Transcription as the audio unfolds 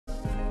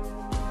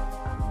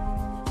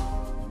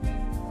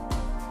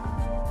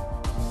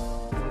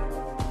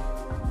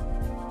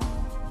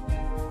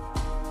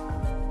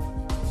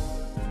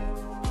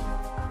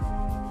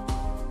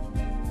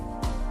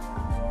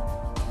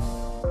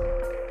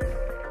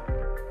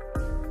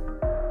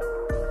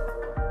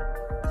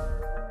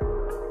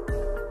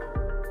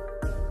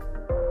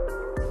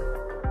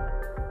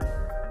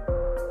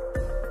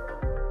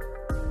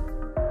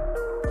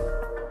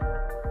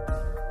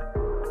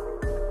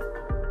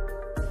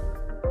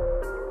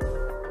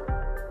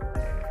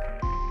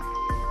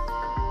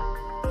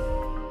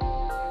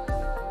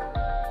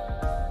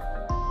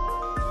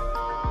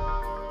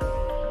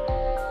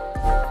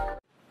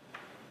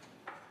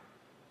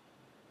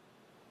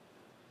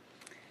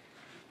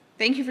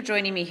Thank you for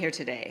joining me here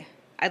today.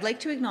 I'd like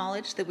to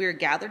acknowledge that we are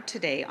gathered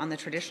today on the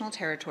traditional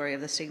territory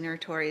of the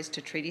signatories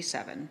to Treaty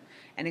 7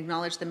 and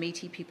acknowledge the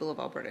Métis people of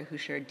Alberta who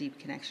share a deep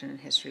connection and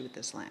history with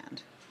this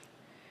land.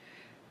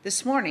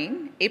 This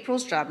morning,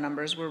 April's job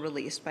numbers were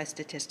released by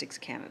Statistics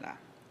Canada.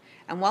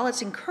 And while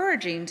it's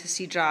encouraging to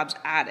see jobs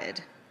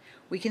added,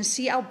 we can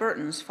see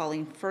Albertans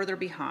falling further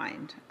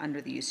behind under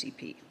the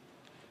UCP.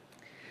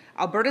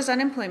 Alberta's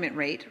unemployment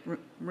rate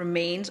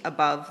remains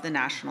above the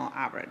national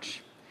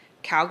average.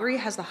 Calgary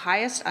has the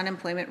highest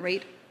unemployment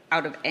rate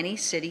out of any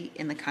city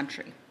in the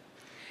country.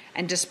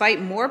 And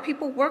despite more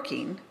people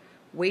working,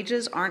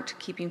 wages aren't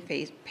keeping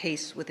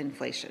pace with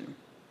inflation.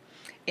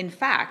 In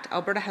fact,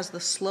 Alberta has the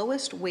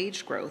slowest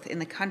wage growth in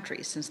the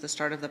country since the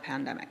start of the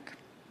pandemic.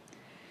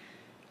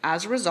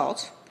 As a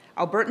result,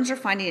 Albertans are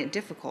finding it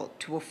difficult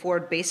to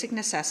afford basic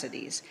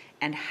necessities,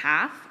 and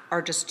half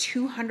are just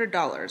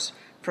 $200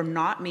 from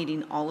not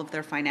meeting all of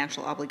their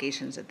financial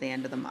obligations at the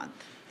end of the month.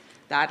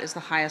 That is the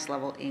highest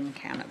level in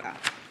Canada.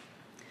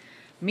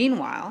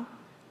 Meanwhile,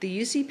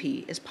 the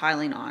UCP is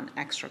piling on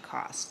extra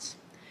costs.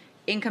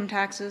 Income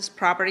taxes,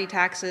 property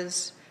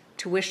taxes,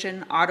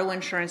 tuition, auto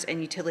insurance, and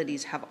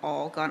utilities have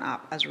all gone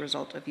up as a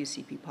result of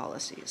UCP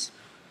policies.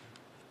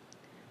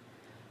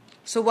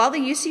 So while the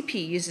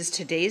UCP uses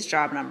today's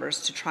job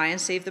numbers to try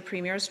and save the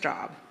Premier's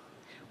job,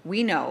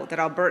 we know that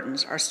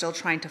Albertans are still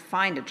trying to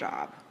find a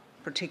job,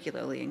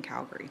 particularly in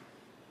Calgary.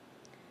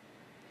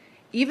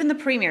 Even the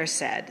Premier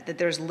said that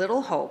there's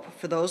little hope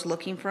for those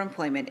looking for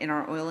employment in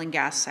our oil and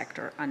gas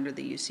sector under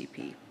the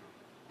UCP.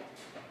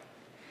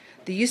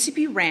 The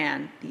UCP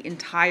ran the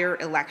entire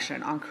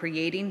election on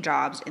creating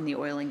jobs in the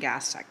oil and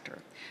gas sector.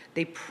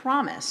 They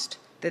promised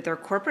that their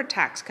corporate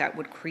tax cut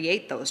would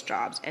create those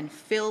jobs and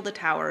fill the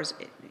towers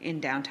in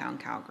downtown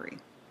Calgary.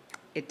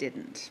 It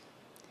didn't.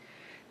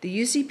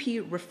 The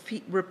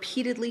UCP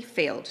repeatedly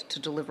failed to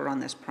deliver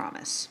on this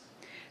promise.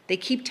 They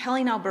keep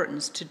telling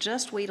Albertans to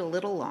just wait a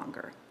little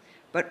longer,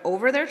 but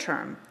over their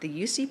term,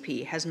 the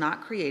UCP has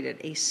not created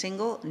a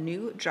single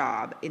new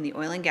job in the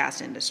oil and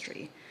gas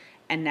industry,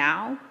 and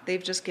now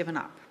they've just given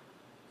up.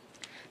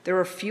 There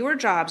are fewer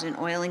jobs in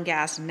oil and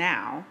gas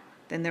now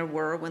than there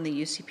were when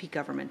the UCP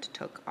government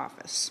took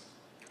office.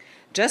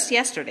 Just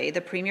yesterday,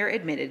 the Premier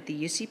admitted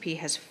the UCP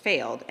has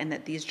failed and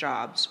that these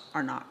jobs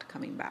are not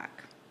coming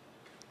back.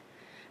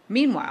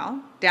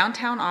 Meanwhile,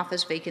 downtown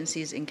office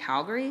vacancies in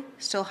Calgary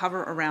still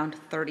hover around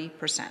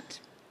 30%.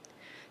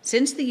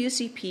 Since the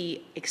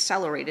UCP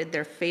accelerated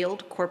their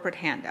failed corporate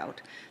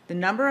handout, the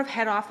number of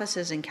head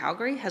offices in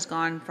Calgary has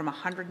gone from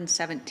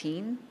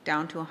 117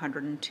 down to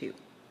 102.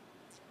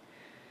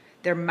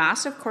 Their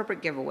massive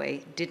corporate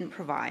giveaway didn't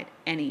provide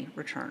any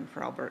return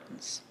for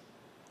Albertans.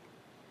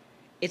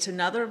 It's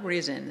another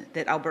reason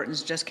that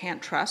Albertans just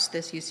can't trust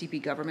this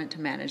UCP government to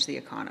manage the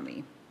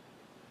economy.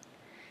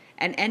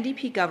 An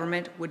NDP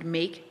government would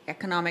make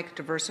economic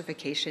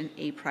diversification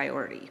a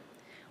priority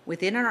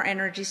within our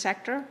energy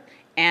sector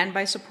and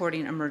by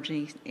supporting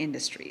emerging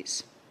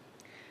industries.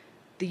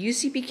 The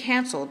UCP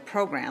cancelled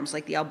programs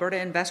like the Alberta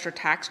Investor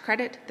Tax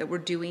Credit that were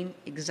doing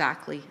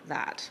exactly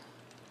that.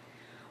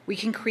 We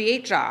can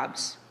create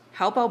jobs,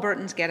 help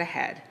Albertans get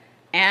ahead,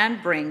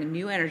 and bring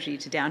new energy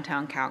to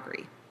downtown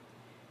Calgary.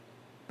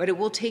 But it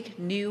will take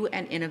new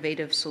and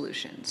innovative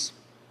solutions.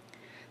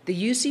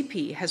 The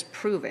UCP has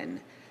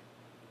proven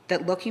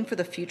that looking for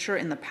the future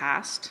in the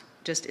past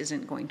just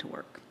isn't going to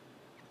work.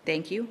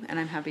 Thank you, and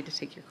I'm happy to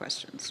take your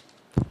questions.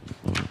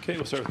 Okay,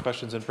 we'll start with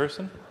questions in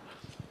person.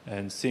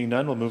 And seeing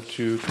none, we'll move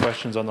to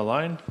questions on the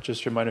line.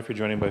 Just a reminder, if you're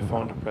joining by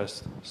phone, to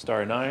press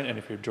 *9, and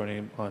if you're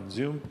joining on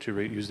Zoom, to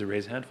use the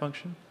raise hand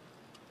function.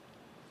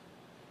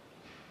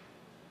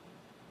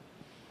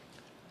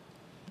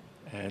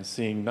 And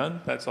seeing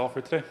none, that's all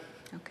for today.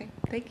 Okay,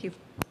 thank you.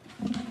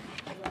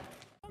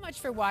 So much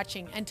for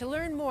watching, and to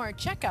learn more,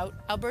 check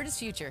out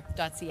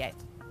albertasfuture.ca.